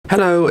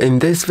Hello, in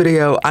this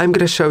video I'm going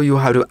to show you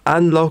how to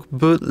unlock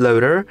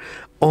Bootloader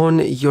on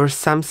your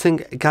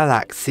Samsung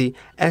Galaxy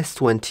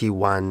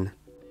S21.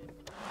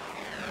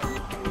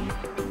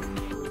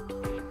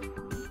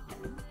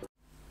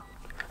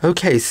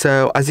 Okay,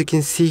 so as you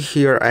can see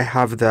here I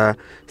have the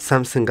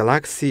Samsung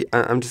Galaxy.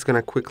 I'm just going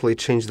to quickly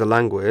change the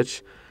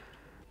language.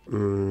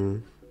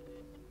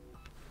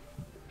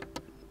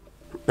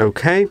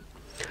 Okay.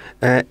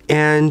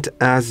 And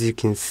as you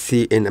can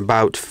see in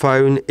About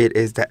Phone, it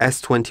is the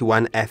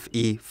S21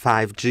 FE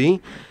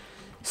 5G.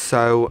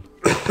 So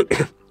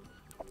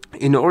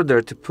in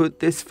order to put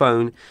this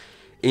phone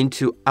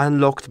into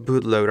unlocked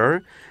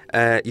bootloader,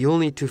 you'll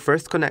need to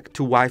first connect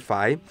to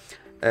Wi-Fi.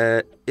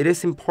 It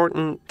is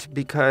important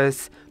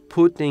because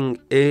putting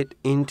it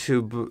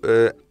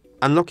into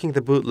unlocking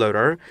the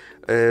bootloader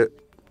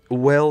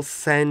will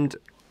send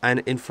an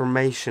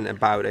information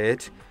about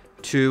it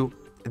to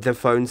the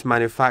phone's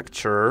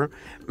manufacturer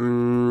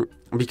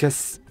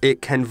because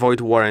it can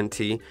void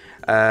warranty.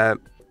 I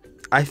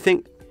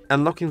think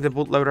unlocking the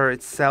bootloader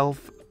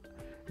itself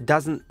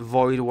doesn't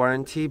void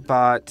warranty,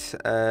 but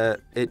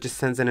it just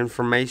sends an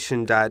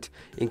information that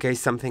in case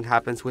something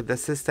happens with the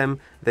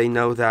system, they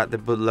know that the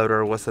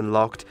bootloader was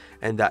unlocked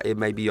and that it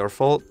may be your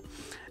fault.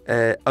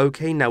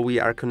 Okay, now we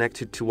are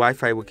connected to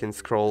Wi-Fi. We can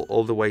scroll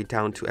all the way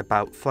down to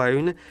About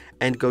Phone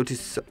and go to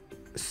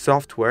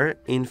Software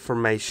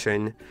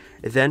Information,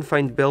 then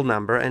find build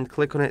number and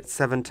click on it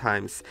 7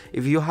 times.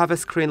 If you have a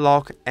screen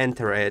lock,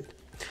 enter it.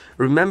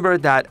 Remember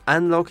that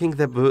unlocking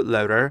the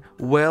bootloader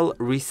will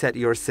reset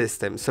your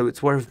system, so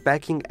it's worth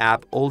backing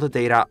up all the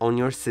data on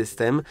your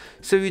system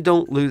so you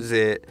don't lose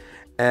it.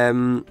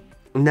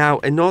 Now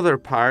another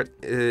part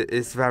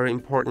is very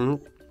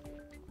important,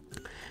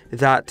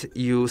 that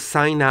you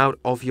sign out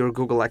of your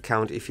Google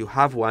account if you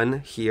have one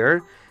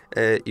here.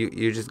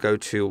 You just go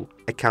to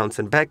Accounts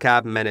and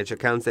Backup, Manage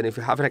Accounts, and if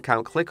you have an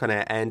account, click on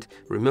it and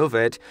remove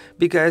it,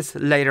 because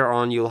later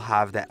on you'll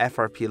have the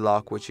FRP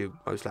lock, which you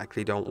most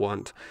likely don't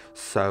want.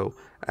 So,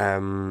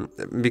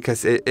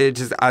 because it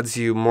just adds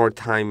you more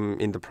time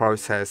in the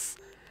process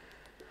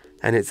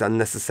and it's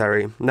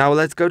unnecessary. Now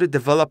let's go to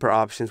developer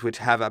options, which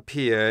have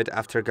appeared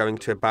after going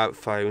to About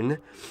Phone,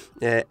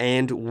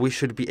 and we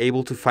should be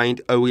able to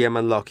find OEM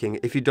Unlocking.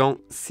 If you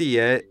don't see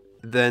it,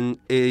 then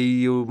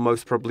you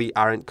most probably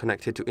aren't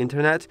connected to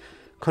internet.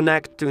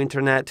 Connect to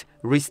internet,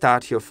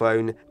 restart your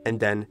phone, and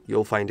then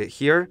you'll find it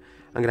here.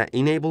 I'm gonna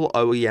enable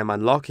OEM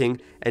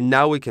Unlocking, and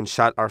now we can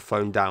shut our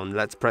phone down.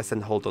 Let's press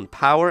and hold on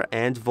power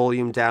and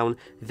volume down,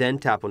 then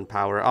tap on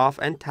power off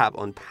and tap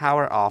on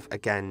power off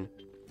again.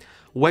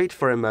 Wait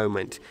for a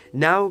moment.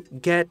 Now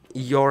get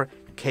your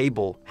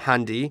cable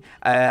handy.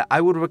 I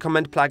would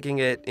recommend plugging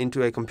it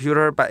into a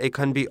computer, but it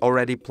can be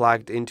already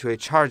plugged into a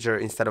charger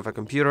instead of a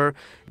computer.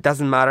 It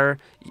doesn't matter.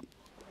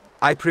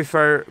 I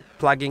prefer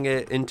plugging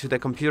it into the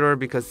computer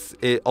because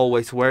it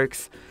always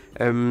works.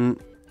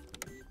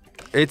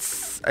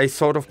 It's a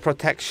sort of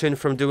protection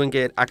from doing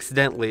it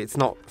accidentally. It's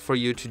not for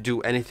you to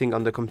do anything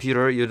on the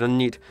computer. You don't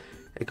need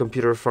a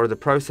computer for the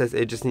process.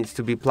 It just needs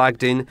to be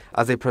plugged in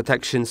as a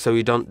protection so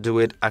you don't do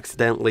it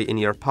accidentally in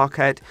your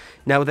pocket.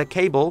 Now the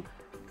cable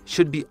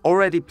should be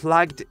already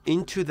plugged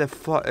into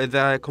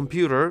the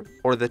computer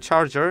or the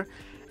charger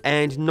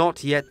and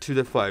not yet to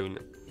the phone.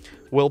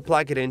 We'll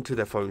plug it into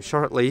the phone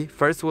shortly.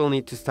 First we'll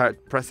need to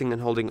start pressing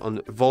and holding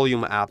on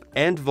volume up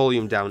and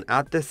volume down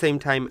at the same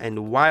time,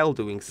 and while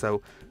doing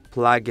so,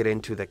 plug it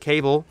into the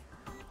cable.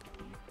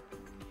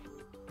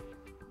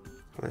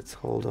 Let's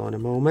hold on a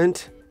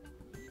moment.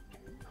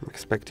 I'm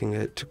expecting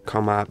it to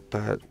come up,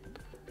 but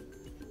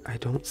I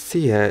don't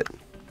see it.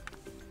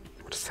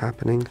 What is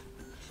happening?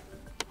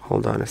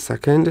 Hold on a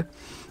second.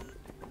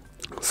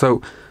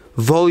 So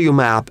volume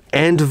up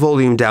and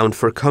volume down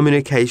for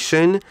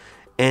communication,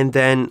 and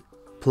then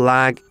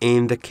plug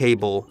in the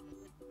cable.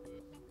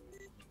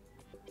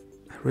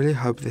 I really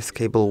hope this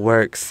cable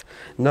works.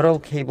 Not all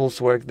cables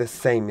work the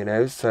same, you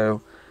know,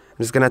 so I'm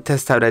just gonna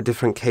test out a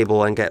different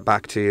cable and get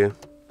back to you.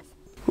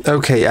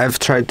 Okay, I've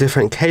tried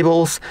different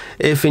cables.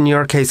 If in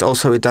your case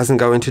also it doesn't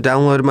go into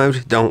download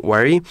mode, don't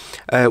worry.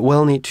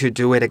 We'll need to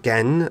do it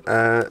again,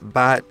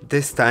 but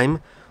this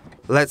time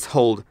let's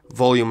hold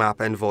volume up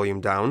and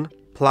volume down,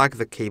 plug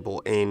the cable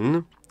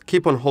in,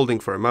 keep on holding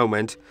for a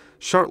moment,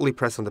 shortly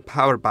press on the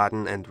power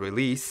button and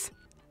release.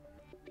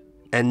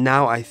 And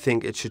now I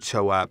think it should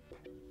show up.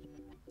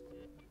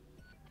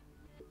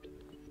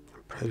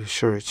 I'm pretty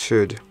sure it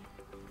should.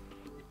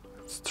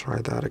 Let's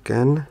try that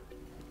again.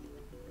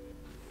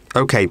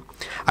 Okay,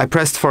 I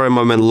pressed for a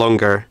moment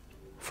longer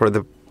for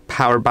the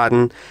power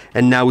button,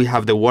 and now we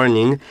have the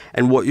warning.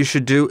 And what you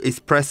should do is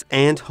press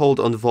and hold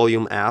on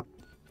volume up.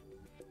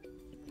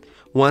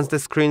 Once the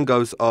screen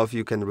goes off,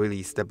 you can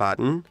release the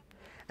button.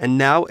 And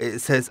now it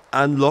says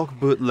Unlock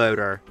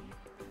Bootloader.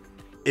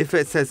 If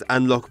it says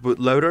Unlock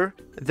Bootloader,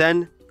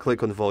 then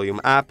click on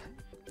volume up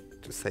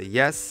to say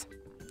yes.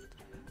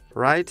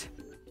 Right?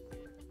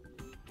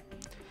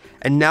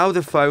 And now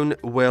the phone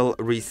will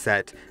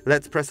reset.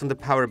 Let's press on the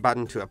power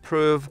button to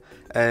approve.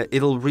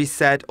 It'll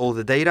reset all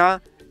the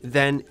data,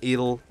 then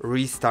it'll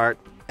restart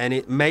and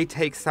it may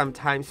take some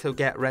time, so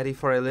get ready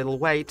for a little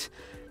wait.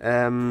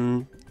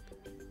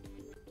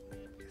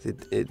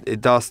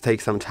 It does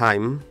take some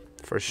time,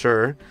 for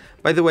sure.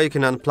 By the way, you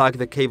can unplug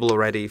the cable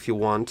already if you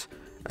want.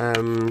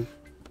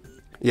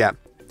 Yeah,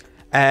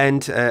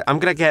 and I'm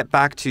gonna get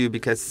back to you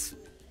because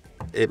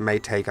it may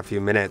take a few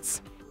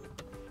minutes.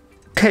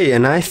 Okay,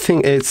 and I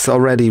think it's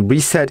already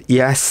reset,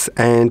 yes,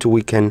 and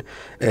we can,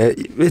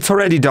 it's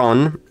already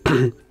done.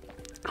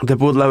 The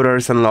bootloader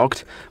is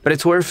unlocked, but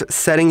it's worth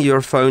setting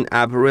your phone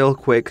up real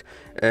quick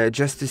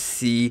just to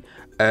see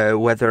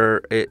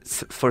whether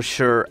it's for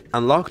sure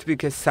unlocked,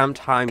 because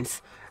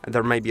sometimes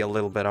there may be a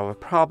little bit of a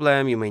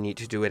problem. You may need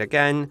to do it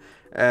again.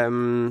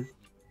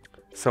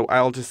 So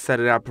I'll just set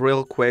it up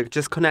real quick.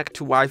 Just connect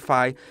to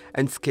Wi-Fi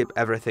and skip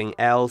everything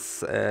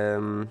else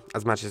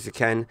as much as you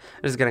can.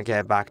 I'm just gonna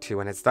get back to you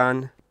when it's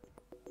done.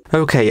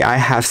 Okay, I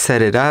have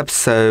set it up,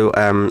 so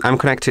I'm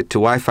connected to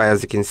Wi-Fi.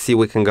 As you can see,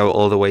 we can go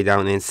all the way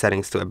down in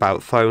settings to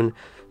About Phone,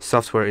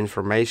 Software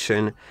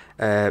Information,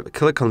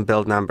 click on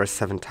build number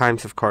 7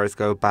 times, of course,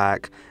 go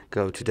back,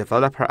 go to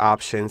Developer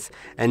Options,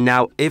 and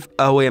now if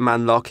OEM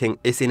Unlocking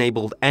is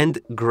enabled and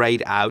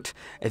grayed out,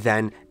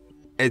 then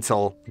it's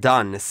all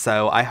done.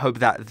 So I hope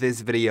that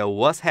this video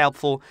was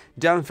helpful.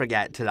 Don't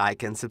forget to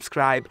like and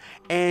subscribe,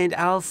 and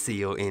I'll see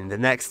you in the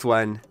next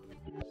one.